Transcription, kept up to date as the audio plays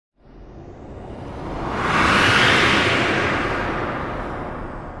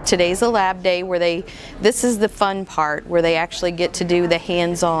today's a lab day where this is the fun part, where they actually get to do the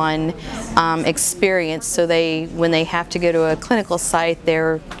hands-on experience. So when they have to go to a clinical site,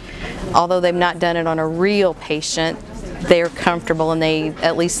 although they've not done it on a real patient, they're comfortable and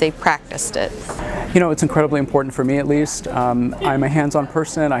at least they've practiced it. You know, it's incredibly important for me, at least. I'm a hands-on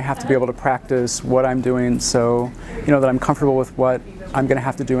person. I have to be able to practice what I'm doing, so that I'm comfortable with what I'm going to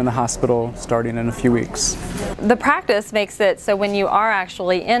have to do in the hospital starting in a few weeks. The practice makes it so when you are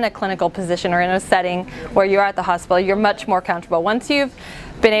actually in a clinical position or in a setting where you're at the hospital, you're much more comfortable. Once you've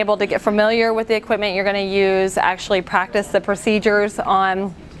been able to get familiar with the equipment you're going to use, actually practice the procedures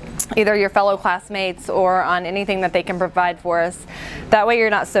on either your fellow classmates or on anything that they can provide for us. That way you're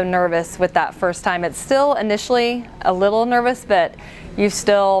not so nervous with that first time. It's still initially a little nervous, but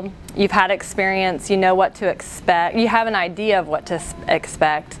you've had experience, you know what to expect, you have an idea of what to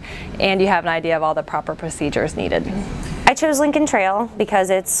expect, and you have an idea of all the proper procedures needed. I chose Lincoln Trail because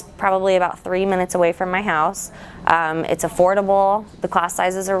it's probably about 3 minutes away from my house. It's affordable, the class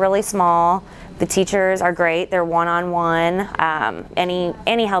sizes are really small, the teachers are great, they're one-on-one.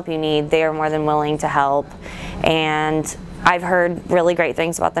 Any help you need, they are more than willing to help. And I've heard really great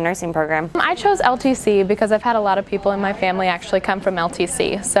things about the nursing program. I chose LTC because I've had a lot of people in my family actually come from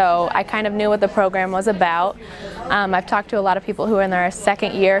LTC, so I kind of knew what the program was about. I've talked to a lot of people who are in their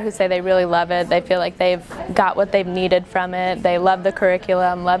second year who say they really love it. They feel like they've got what they've needed from it. They love the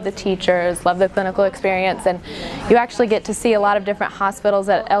curriculum, love the teachers, love the clinical experience, and you actually get to see a lot of different hospitals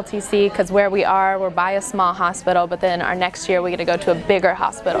at LTC because where we're by a small hospital, but then our next year we get to go to a bigger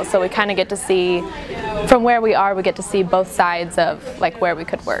hospital. So we kind of get to see, from where we get to see both sides of like where we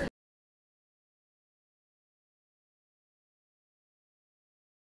could work.